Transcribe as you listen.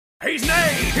He's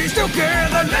Nate, he's Dookie,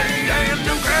 the Nate and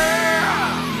Dookie!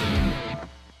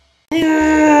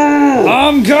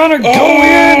 I'm gonna go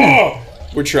in!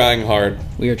 We're trying hard.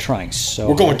 We are trying so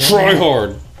We're going hard. try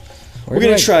hard. We're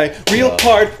gonna try real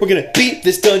hard. We're gonna beat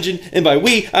this dungeon, and by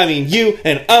we, I mean you,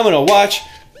 and I'm gonna watch.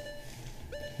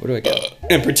 Where do I go?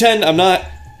 And pretend I'm not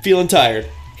feeling tired.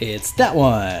 It's that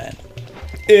one.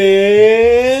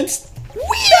 It's that one!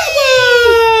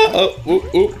 Oh,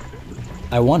 oop, oop.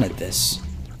 I wanted this.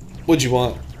 What'd you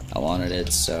want? I wanted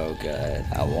it so good.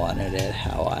 I wanted it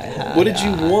how I had What did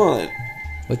you want?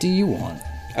 What do you want?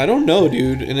 I don't know,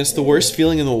 dude, and it's the worst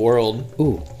feeling in the world.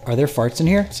 Ooh, are there farts in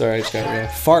here? Sorry, I just got real.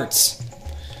 Farts.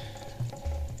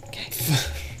 Okay.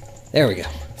 There we go.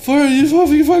 Fart? You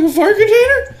fucking fart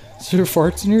container? Is there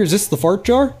farts in here? Is this the fart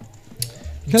jar?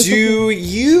 Do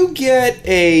you get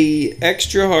a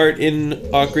extra heart in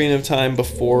Ocarina of Time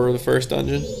before the first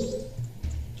dungeon?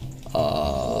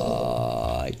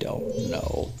 I don't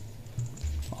know.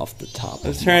 Off the top of I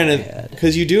was trying my to, head.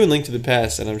 because you do in Link to the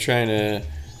Past, and I'm trying to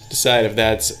decide if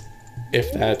that's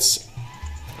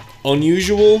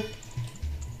unusual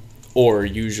or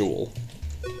usual,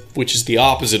 which is the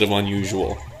opposite of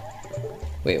unusual.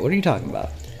 Wait, what are you talking about?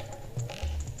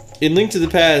 In Link to the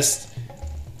Past,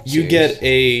 you get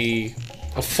a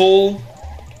full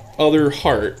other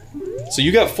heart. So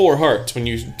you got 4 hearts when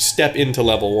you step into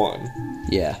level 1.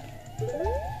 Yeah.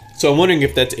 So I'm wondering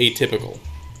if that's atypical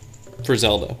for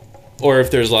Zelda, or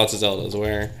if there's lots of Zeldas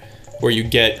where you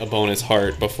get a bonus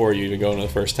heart before you go into the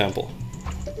first temple.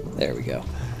 There we go.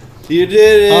 You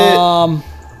did it.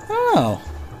 Oh.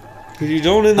 You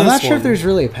don't in this I'm not sure one. if there's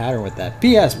really a pattern with that.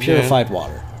 P.S. Purified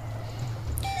water.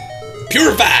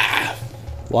 Purify.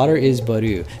 Water is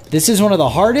Baru. This is one of the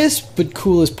hardest but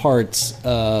coolest parts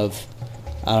of,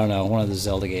 I don't know, one of the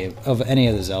Zelda games, of any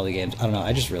of the Zelda games. I don't know.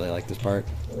 I just really like this part.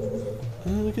 Oh,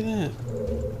 look at that.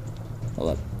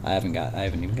 Hold up. I haven't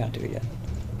even got to it yet.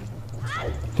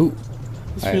 Ooh.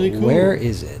 It's All right, really cool. where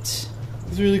is it?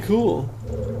 It's really cool.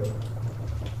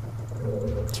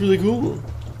 It's really cool.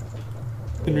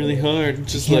 And really hard.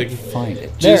 Just Can't like find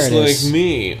it. There just it is. like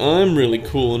me. I'm really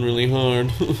cool and really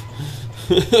hard.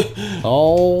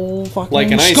 Oh, fucking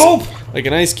like an scope! like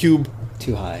an ice cube.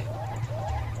 Too high.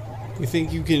 You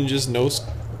think you can just no scope?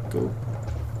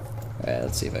 Alright,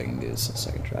 let's see if I can do this on a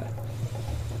second try.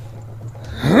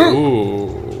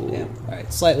 Ooh. Yeah.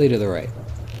 Alright, slightly to the right.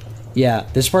 Yeah,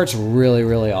 this part's really,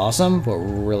 really awesome, but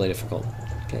really difficult.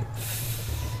 Okay.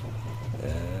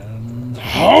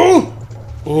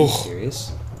 Oh.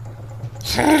 Serious?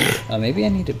 Maybe I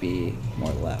need to be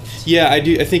more left. Yeah, I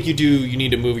do. I think you do. You need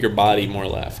to move your body more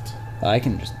left. I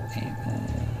can just aim.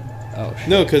 Oh, shit.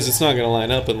 No, because it's not going to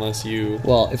line up unless you.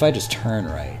 Well, if I just turn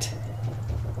right,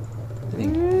 I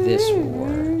think this will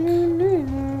work.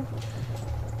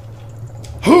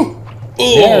 Oh,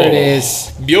 There it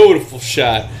is. Beautiful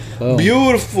shot. Boom.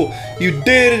 Beautiful. You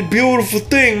did a beautiful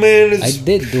thing, man. I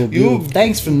did do a beautiful.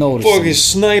 Thanks for noticing. Fucking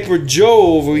Sniper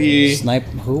Joe over here. Snipe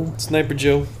who? Sniper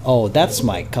Joe. Oh, that's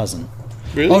my cousin.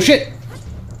 Really? Oh shit!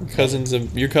 Your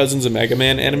cousin's a Mega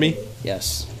Man enemy?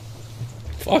 Yes.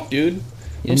 Fuck, dude. I'm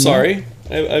didn't sorry.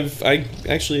 I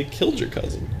actually killed your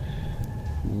cousin.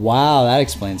 Wow, that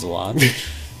explains a lot.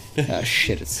 Oh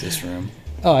shit, it's this room.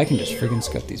 Oh, I can just freaking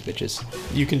scope these bitches.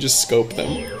 You can just scope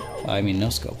them. I mean, no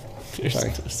scope. There's Sorry.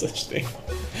 no such thing.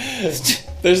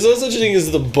 There's no such thing as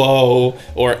the bow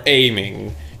or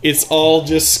aiming. It's all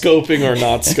just scoping or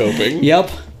not scoping. Yep.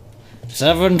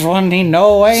 720,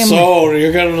 no aim. So,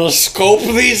 you're gonna scope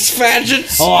these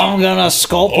faggots? Oh, I'm gonna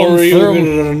scope Or them are you through.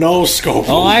 gonna no scope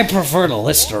them? Oh, I prefer to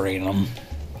Listerine them.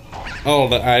 Oh,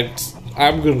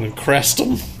 I'm gonna crest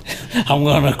them. I'm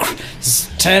gonna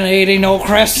 1080 no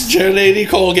crest, 1080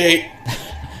 Colgate.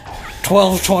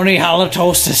 1220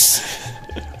 halitosis.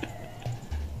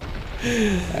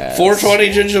 420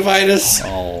 gingivitis.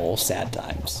 Oh, sad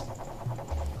times.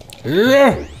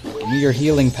 Yeah. Give me your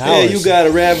healing powers. Yeah, you got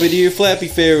a rabbit ear flappy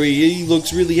fairy. He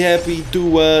looks really happy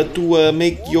to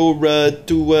make your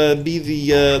to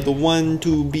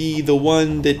be the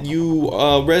one that you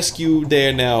rescued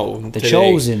there now. The today.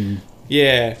 chosen.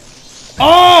 Yeah.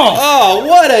 Oh! Oh,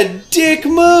 what a dick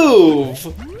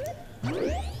move!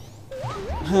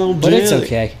 How But it's dare-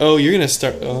 okay. Oh, you're gonna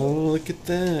start. Oh, look at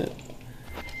that.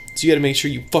 So you gotta make sure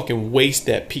you fucking waste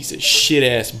that piece of shit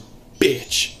ass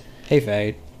bitch. Hey,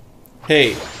 Fade.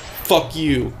 Hey, fuck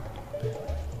you. Yeah.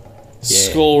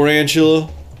 Skull Ranchula.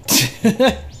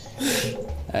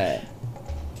 Alright,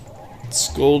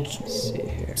 Skull. let's see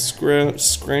here.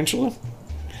 Scrantula?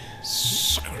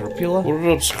 Scrupula?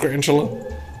 What up, Scrantula?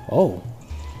 Oh,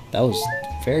 that was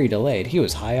very delayed. He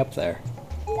was high up there.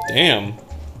 Damn.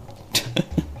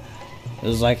 It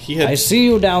was like, He had- I see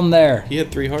you down there. He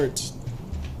had 3 hearts.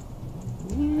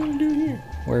 What are you gonna do here?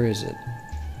 Where is it?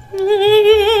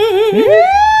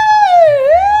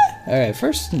 Alright,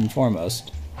 first and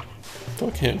foremost.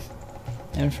 Fuck him.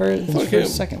 And first, Fuck him.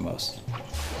 second most.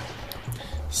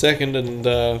 Second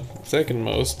and second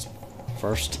most.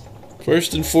 First.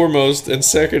 First and foremost, and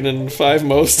second and 5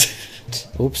 most.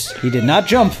 Oops, he did not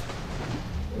jump.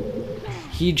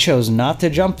 He chose not to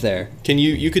jump there. Can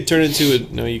you could turn into a...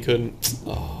 No, you couldn't.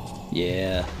 Oh.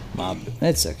 Yeah, mob.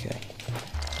 It's okay.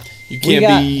 You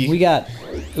can't We got.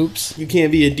 Oops. You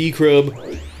can't be a D-crub.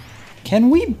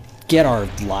 Can we get our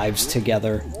lives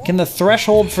together? Can the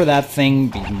threshold for that thing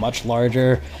be much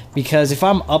larger? Because if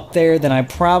I'm up there, then I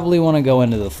probably want to go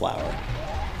into the flower.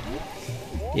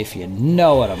 If you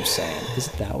know what I'm saying. Is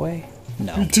it that way?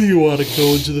 No. Do you want to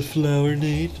go into the flower,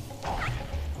 Nate?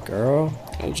 Girl.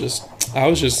 I was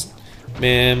just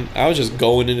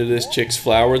going into this chick's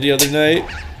flower the other night,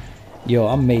 Yo,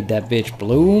 I made that bitch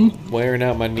bloom. wearing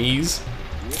out my knees.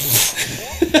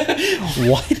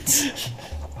 What?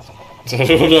 I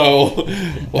don't know.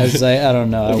 I was like, I don't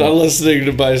know. I'm not listening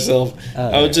to myself. Oh,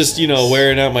 I was just,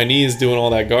 wearing out my knees doing all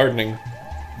that gardening.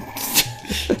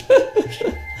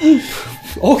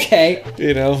 Okay.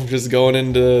 Just going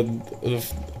into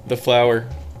the flower.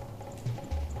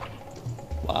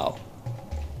 Wow.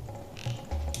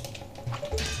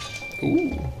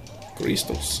 Ooh,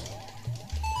 Christos.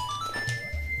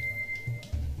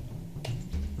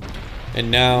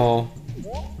 And now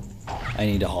I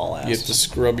need to haul ass. you have to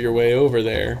scrub your way over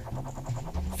there.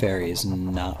 Fairy is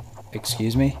not.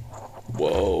 Excuse me?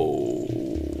 Whoa.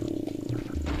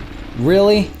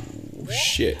 Really?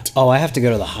 Shit. Oh, I have to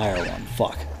go to the higher one.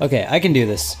 Fuck. Okay, I can do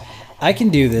this. I can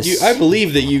do this. I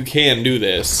believe that you can do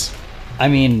this. I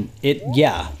mean,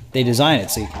 yeah. They design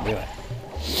it so you can do it.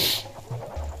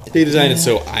 They designed it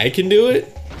so I can do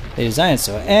it? They design it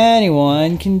so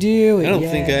anyone can do it. I don't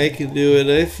yeah. think I can do it.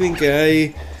 I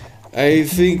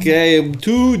think I am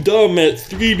too dumb at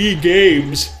 3D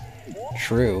games.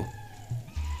 True.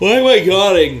 Why am I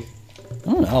yawning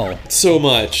I don't know. so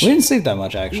much? We didn't sleep that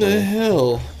much, What the actually.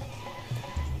 hell?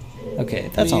 Okay,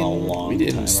 that's on a long We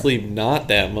didn't timer. sleep not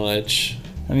that much.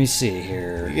 Let me see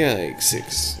here. We got like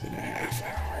 6.5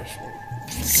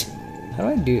 hours. How do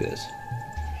I do this?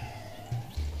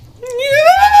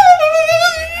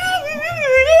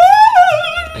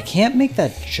 I can't make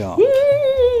that jump. Do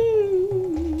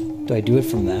I do it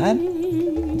from that?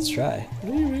 Let's try.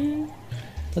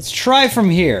 Let's try from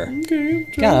here. Okay,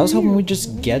 God, I was hoping we'd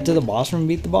just get to the boss room and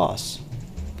beat the boss.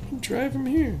 try from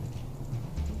here.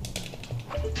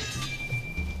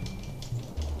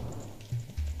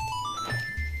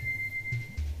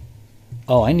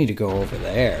 Oh, I need to go over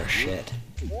there. Shit.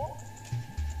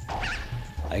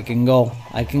 I can go.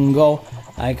 I can go.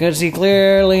 I could see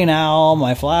clearly now.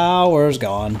 My flower's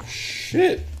gone.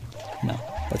 Shit. No,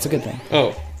 that's a good thing.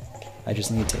 Oh, I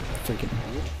just need to freaking...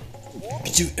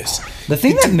 do this. The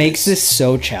thing that makes this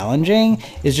so challenging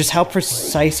is just how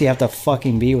precise you have to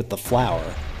fucking be with the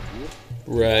flower.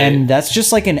 Right. And that's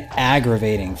just like an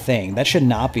aggravating thing. That should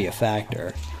not be a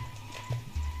factor.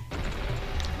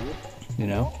 You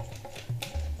know?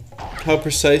 how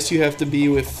precise you have to be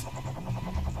with,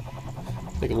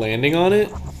 like, landing on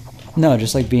it? No,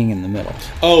 just like being in the middle.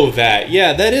 Oh, that.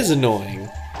 Yeah, that is annoying.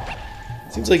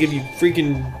 Seems like if you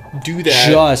freaking do that...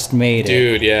 Just made it.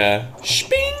 Dude, yeah.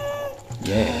 Shping!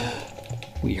 Yeah.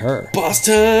 We heard. Boss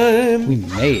time! We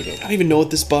made it. I don't even know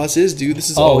what this boss is, dude. This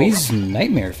is Oh, all... he's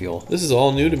nightmare fuel. This is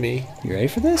all new to me. You ready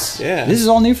for this? Yeah. This is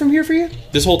all new from here for you?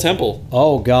 This whole temple.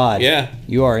 Oh, God. Yeah.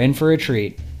 You are in for a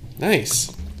treat.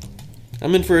 Nice.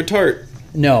 I'm in for a tart.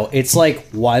 No, it's like,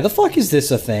 why the fuck is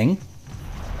this a thing?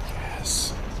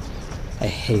 Yes. I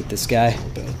hate this guy.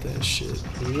 About that shit.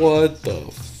 What the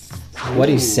What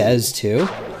he says, too.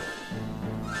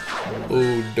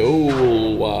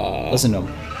 Odolwa. Listen to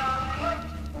him.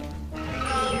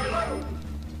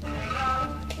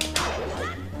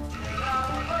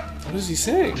 What is he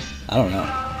saying? I don't know.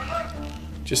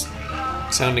 Just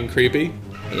sounding creepy?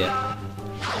 Yeah.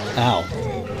 Ow.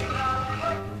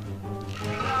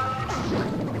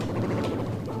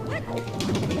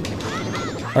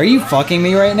 Are you fucking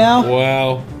me right now?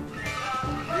 Wow.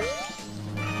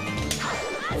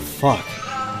 Fuck.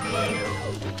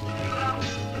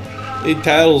 Hey,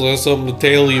 Tattles has something to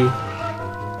tell you.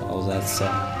 Oh, that's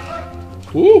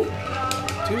Woo!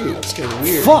 Dude, it's getting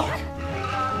weird. Fuck!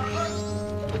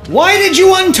 Why did you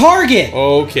untarget?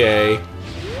 Okay.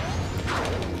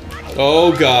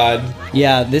 Oh god.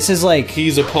 Yeah, this is like...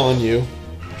 He's upon you.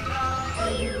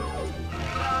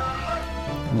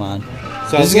 Come on.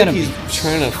 So This is I gonna think be... he's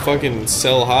trying to fucking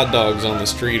sell hot dogs on the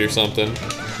street or something.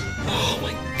 Oh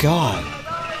God.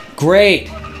 Great.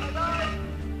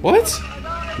 What?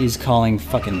 He's calling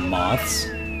fucking moths.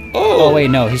 Oh. Oh, wait,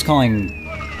 no. He's calling...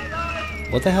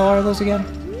 What the hell are those again?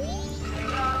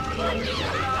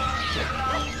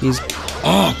 He's...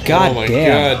 Oh, god Oh my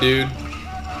damn. god, dude.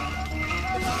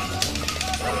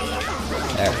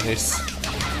 There. Nice.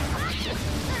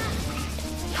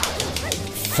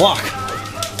 Fuck.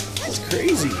 That's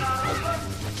crazy.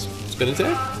 Spin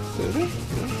attack? Spin attack?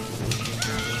 No.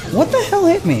 What the hell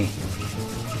hit me?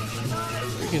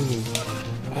 Freaking...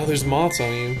 Oh, there's moths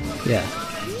on you. Yeah.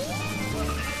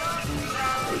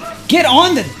 Get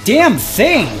on the damn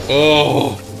thing!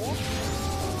 Oh.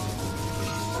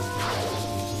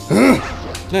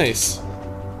 Nice.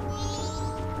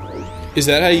 Is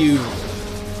that how you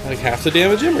like have to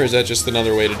damage him, or is that just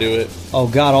another way to do it? Oh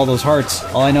god, all those hearts.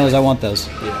 All I know is I want those.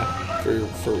 Yeah,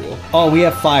 for real. Oh, we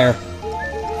have fire.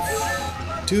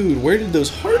 Dude, where did those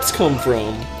hearts come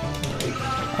from?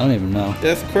 I don't even know.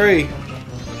 Death Cray.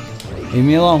 Leave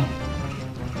me alone.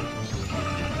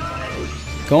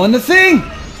 Go in the thing!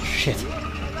 Shit.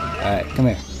 Alright, come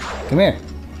here. Come here.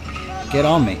 Get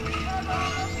on me.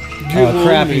 Oh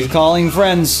crap, he's calling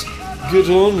friends. Get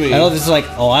on me. I know this is like,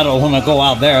 oh, I don't want to go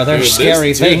out there. There's Dude,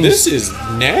 scary things. Dude, this is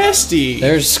nasty.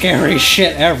 There's scary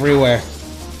shit everywhere.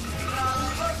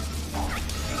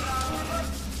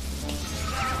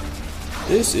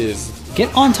 This is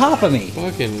Get on top of me.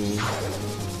 fucking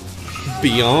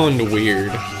beyond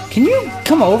weird. Can you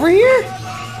come over here?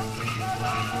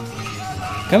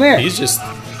 Come here. He's just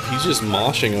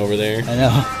moshing over there. I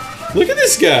know. Look at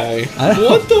this guy. I know.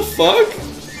 What the fuck?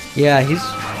 Yeah, he's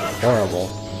horrible.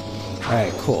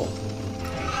 Alright, cool.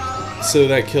 So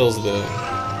that kills the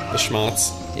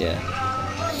schmatz. Yeah.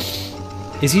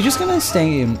 Is he just gonna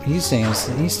stay in... He's staying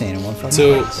in one fucking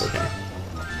So, place. okay.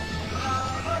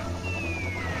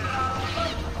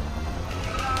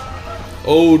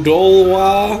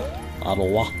 Odolwa?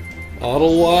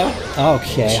 Odolwa?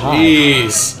 Okay, hi.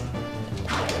 Jeez.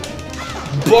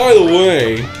 By the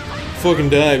way, fucking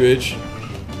die, bitch.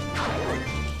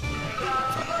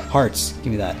 Hearts.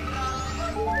 Give me that.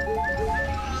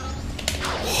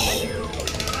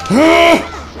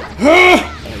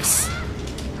 Nice.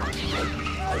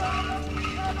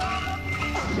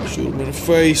 Shoot him in the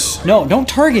face. No, don't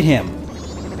target him.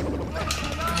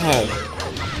 God.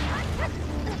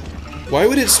 Why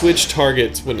would it switch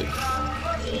targets when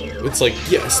it's like,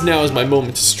 yes, now is my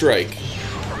moment to strike?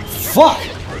 Fuck!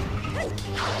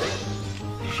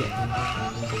 Shit.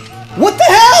 What the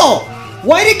hell?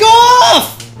 Why'd it go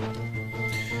off?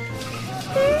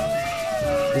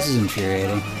 This is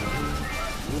infuriating.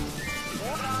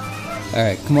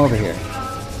 Alright, come over here.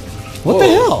 What the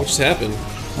hell? What just happened?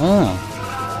 I don't know.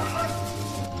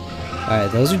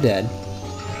 Alright, those are dead.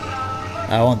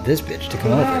 I want this bitch to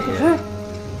come over here.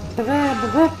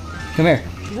 Come here.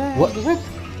 What?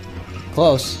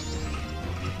 Close.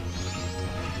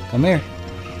 Come here.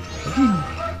 What are you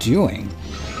doing?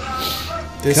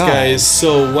 This God. guy is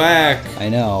so whack. I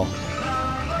know.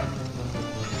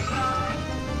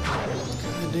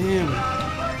 God damn.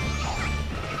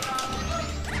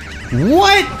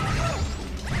 What?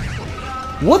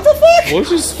 What the fuck? What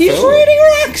just He's fell? raining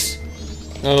rocks!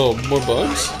 Oh, more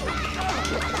bugs?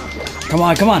 Come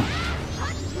on, come on.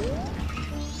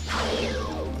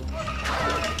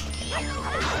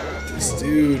 This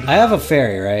dude. I have a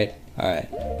fairy, right? Alright.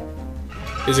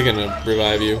 Is it gonna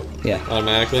revive you? Yeah.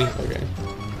 Automatically? Okay.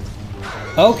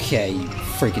 Okay, you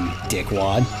freaking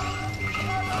dickwad.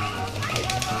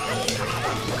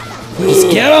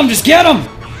 Just get him! Just get him!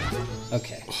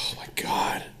 Okay. Oh my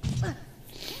god.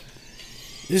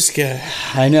 This guy.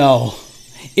 I know.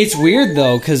 It's weird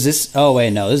though, because this... Oh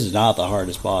wait, no, this is not the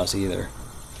hardest boss either.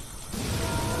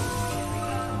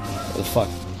 What the fuck?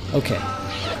 Okay.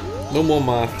 No more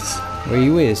moths. Where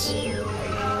you is?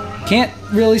 Can't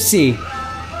really see.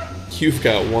 You've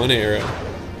got one arrow.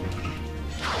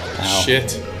 Ow.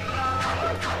 Shit.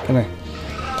 Come here.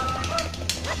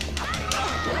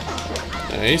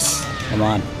 Nice. Come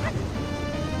on.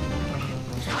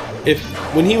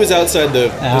 When he was outside the...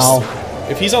 Ow.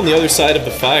 If he's on the other side of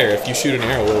the fire, if you shoot an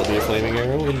arrow, will it be a flaming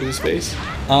arrow into his face?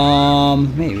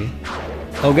 Maybe.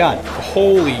 Oh god.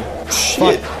 Holy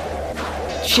shit.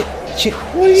 Fuck. Shit. Shit.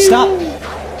 What are you Stop.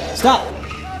 doing? Stop.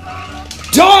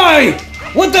 Die!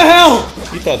 What the hell?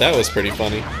 You thought that was pretty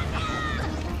funny.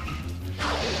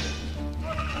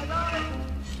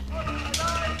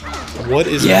 What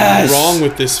is Yes! wrong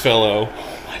with this fellow?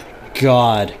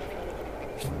 God.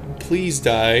 Please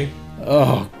die.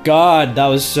 Oh god, that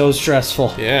was so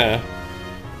stressful. Yeah.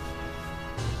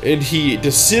 And he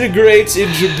disintegrates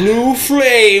into blue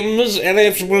flames, and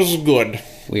it was good.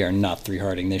 We are not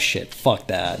 3-hearting this shit. Fuck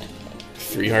that.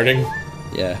 3-hearting?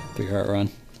 Yeah, 3-heart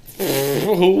run.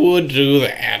 Who would do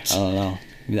that? I don't know.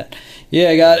 That. Yeah,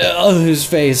 I got his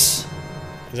face.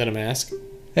 Is that a mask?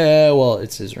 Well,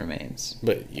 it's his remains.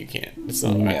 But you can't. It's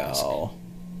not a mask. No.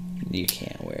 You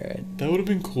can't wear it. That would have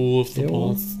been cool if the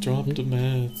boss dropped a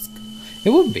mask. It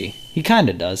would be. He kind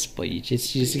of does, but you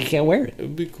just you can't wear it. It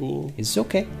would be cool. It's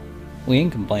okay. We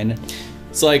ain't complaining.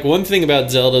 It's like one thing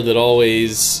about Zelda that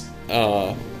always,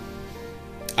 I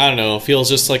don't know, feels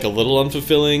just like a little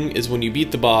unfulfilling is when you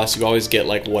beat the boss, you always get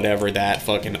like whatever that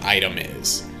fucking item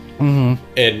is. Mm-hmm.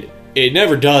 And it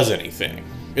never does anything.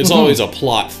 It's always a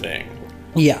plot thing.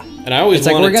 Yeah. And I always it's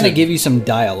like we're gonna give you some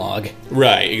dialogue.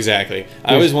 Right, exactly.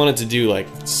 I always wanted to do like,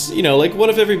 you know, like what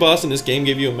if every boss in this game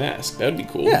gave you a mask? That'd be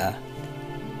cool. Yeah.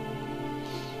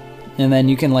 And then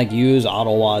you can like use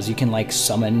Odolwas, you can like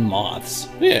summon moths.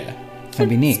 Yeah. That'd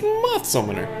be neat. Moth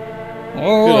summoner.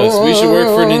 Oh, we should work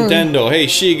for Nintendo. Hey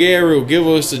Shigeru, give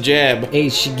us a jab. Hey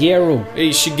Shigeru. Hey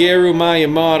Shigeru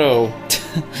Miyamoto.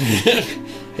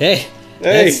 Hey.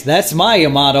 That's my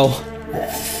Yamato.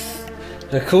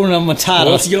 Hakuna Matata.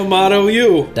 What's your motto,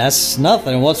 you? That's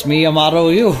nothing. What's me Yamato,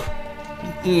 you?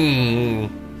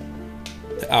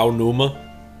 Aonuma.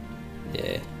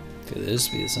 Yeah. Could this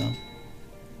be the song?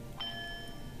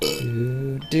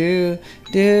 Do do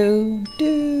do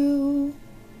do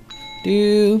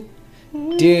do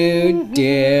do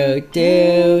do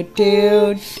do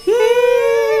do.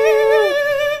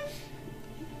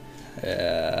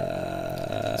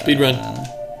 Speed run.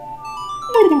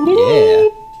 Yeah.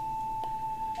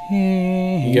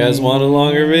 You guys want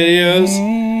longer videos?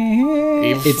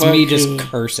 It's me just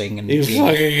cursing and you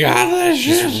fucking got this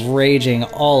shit. just raging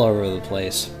all over the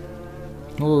place.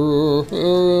 Oh,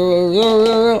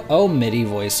 MIDI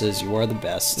voices, you are the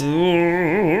best.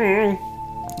 Oh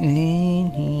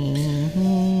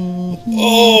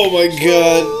my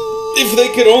god. If they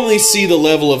could only see the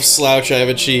level of slouch I've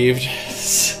achieved.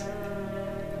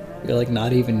 You're like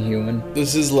not even human.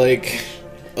 This is like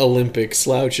Olympic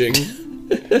slouching.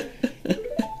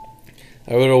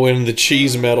 I would have won the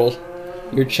cheese medal.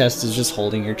 Your chest is just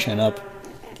holding your chin up.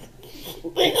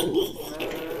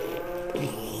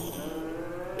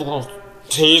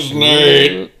 Tis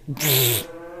night.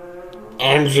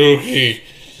 I'm Dookie.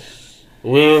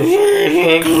 We're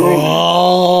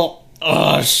Oh,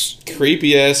 us.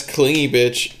 creepy ass clingy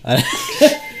bitch.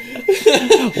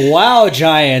 Wow,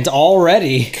 giant,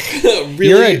 already. Really?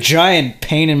 You're a giant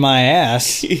pain in my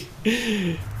ass.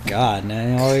 God,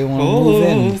 now I already want to move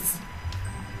in.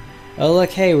 Oh,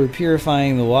 look, hey, we're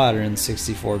purifying the water in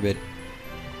 64-bit.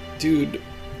 Dude,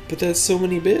 but that's so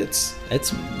many bits.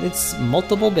 It's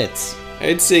multiple bits.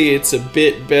 I'd say it's a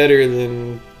bit better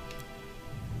than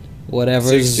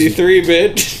Whatever's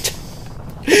 63-bit.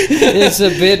 it's a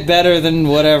bit better than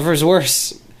whatever's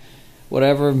worse.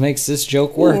 Whatever makes this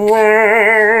joke work. And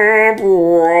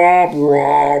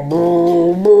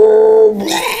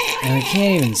we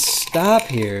can't even stop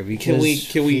here because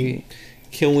Can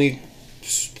we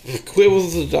quit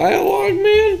with the dialogue,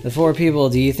 man? the four people.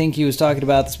 Do you think he was talking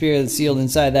about the spirit that's sealed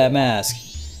inside that mask?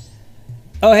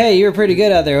 Oh, hey, you're pretty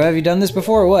good out there. Have you done this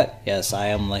before or what? Yes, I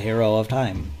am the hero of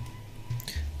time.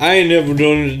 I ain't never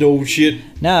done no shit.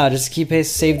 Now, just to keep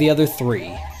pace, save the other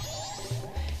three.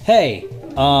 Hey,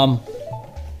 I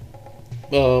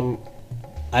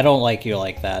don't like you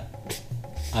like that.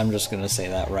 I'm just gonna say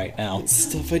that right now.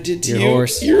 Stuff I did to Your you.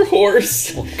 horse. Your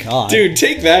horse. Oh, God. Dude,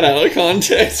 take that out of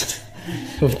context.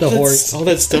 With the horse. All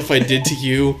that stuff I did to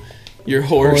you. Your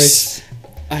horse.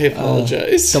 I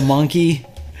apologize. The monkey.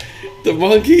 The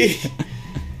monkey.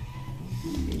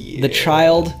 The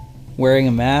child wearing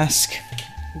a mask.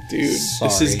 Dude, this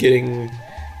Sorry. is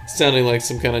sounding like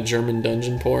some kind of German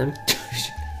dungeon porn.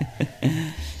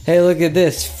 Hey, look at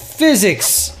this.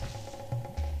 Physics!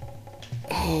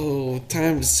 Oh,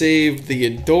 time to save the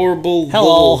adorable Hello.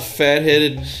 little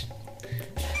fat-headed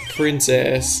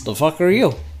princess. The fuck are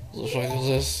you? What the fuck is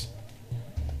this?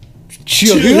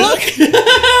 Chuck?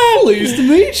 Pleased to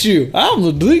meet you. I'm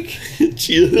the Duke.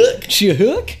 Chuck.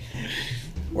 Chuck?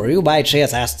 Were you by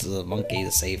chance asked the monkey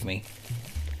to save me?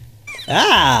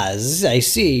 Ah, I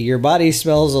see. Your body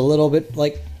smells a little bit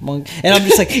like monk. And I'm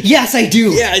just like, yes, I do.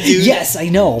 Yeah, dude. Yes, I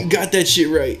know. You got that shit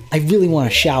right. I really want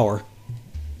to shower.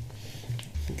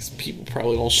 Because people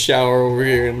probably don't shower over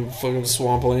here in fucking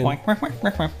swampland.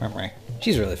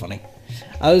 She's really funny.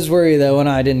 I was worried that when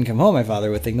I didn't come home, my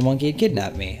father would think the monkey had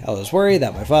kidnapped me. I was worried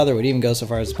that my father would even go so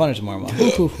far as to punish him more.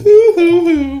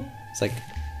 It's like,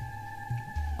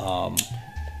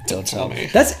 don't tell me.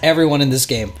 That's everyone in this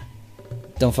game.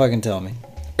 Don't fucking tell me.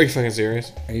 Are you fucking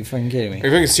serious? Are you fucking kidding me? Are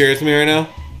you fucking serious with me right now?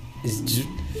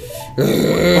 He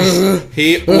would.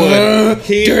 He would.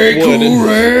 He would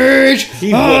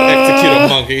execute a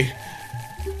monkey.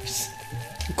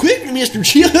 Quick, Mr.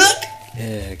 Chilhook!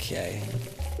 Okay.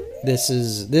 This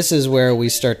is where we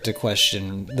start to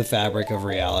question the fabric of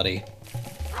reality.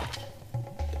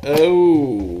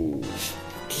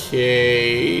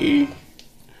 Okay.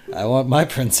 I want my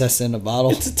princess in a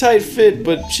bottle. It's a tight fit,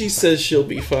 but she says she'll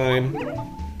be fine.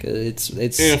 It's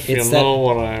If you know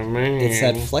what I mean. It's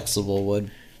that flexible wood.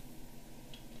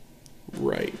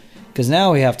 Right. Because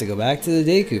now we have to go back to the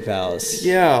Deku Palace.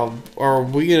 Yeah, are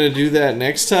we gonna do that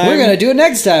next time? We're gonna do it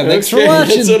next time. Thanks for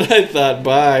watching. That's what I thought.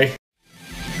 Bye.